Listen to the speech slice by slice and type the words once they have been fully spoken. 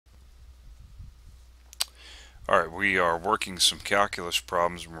Alright, we are working some calculus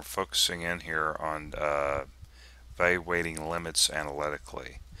problems and we're focusing in here on evaluating limits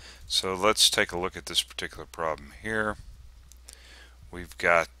analytically. So let's take a look at this particular problem here. We've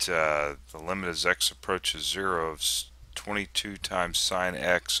got the limit as x approaches 0 of 22 times sine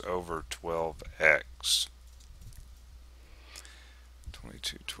x over 12x.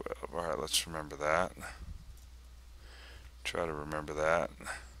 22, 12. Alright, let's remember that. Try to remember that.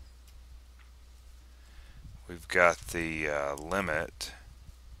 We've got the limit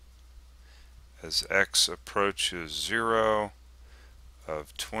as x approaches 0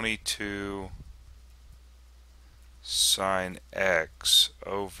 of 22 sine x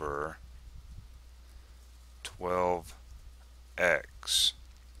over 12x.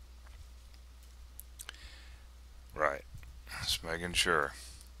 Right, just making sure.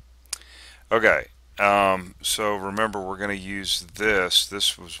 Okay, so remember we're going to use this.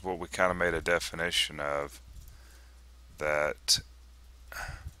 This was what we kind of made a definition of. That,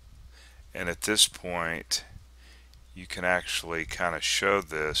 and at this point you can actually kind of show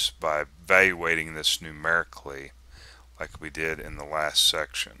this by evaluating this numerically like we did in the last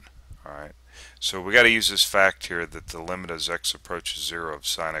section. Alright, so we got to use this fact here that the limit as x approaches 0 of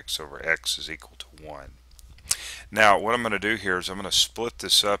sine x over x is equal to 1. Now what I'm going to do here is I'm going to split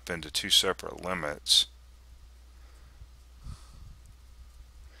this up into two separate limits,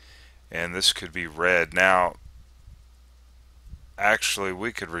 and this could be read. Now actually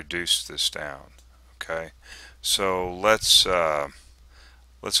we could reduce this down. Okay, so let's go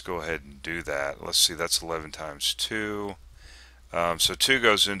ahead and do that. Let's see, that's 11 times 2. So 2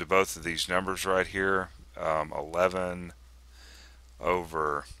 goes into both of these numbers right here, 11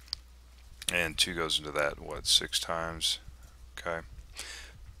 over, and 2 goes into that, what, 6 times? Okay,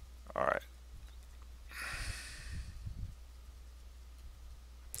 alright.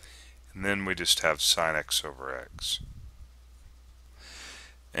 And then we just have sine x over x.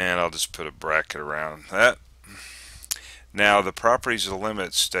 And I'll just put a bracket around that. Now the properties of the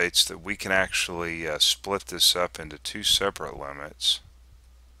limit states that we can actually split this up into two separate limits.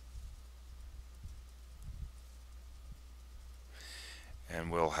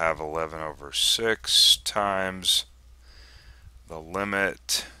 And we'll have 11 over 6 times the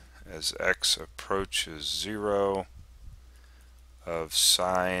limit as x approaches 0 of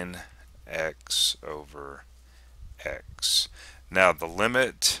sine x over x. Now the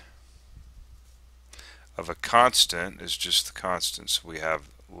limit of a constant is just the constant, so we have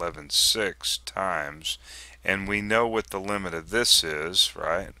 11/6 times, and we know what the limit of this is,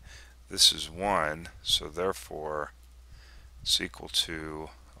 right? This is 1, so therefore it's equal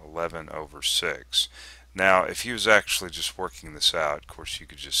to 11 over 6. Now if you was actually just working this out, of course you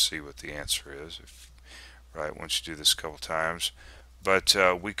could just see what the answer is, right, once you do this a couple times. But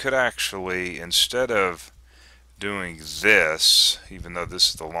we could actually, instead of doing this, even though this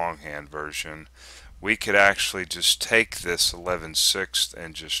is the longhand version, we could actually just take this 11/6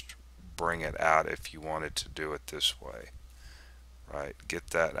 and just bring it out if you wanted to do it this way. Right, get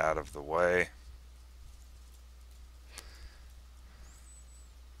that out of the way.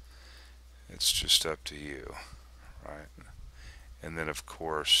 It's just up to you, right? And then of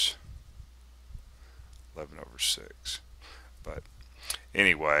course 11 over 6. But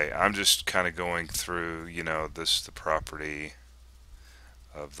anyway, I'm just kind of going through, you know, this the property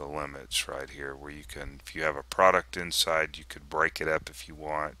of the limits right here, where you can, if you have a product inside, you could break it up if you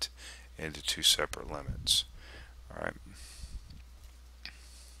want into two separate limits. Alright,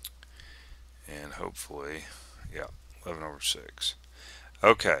 and hopefully, yeah, 11 over 6.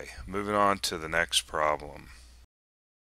 Okay, moving on to the next problem.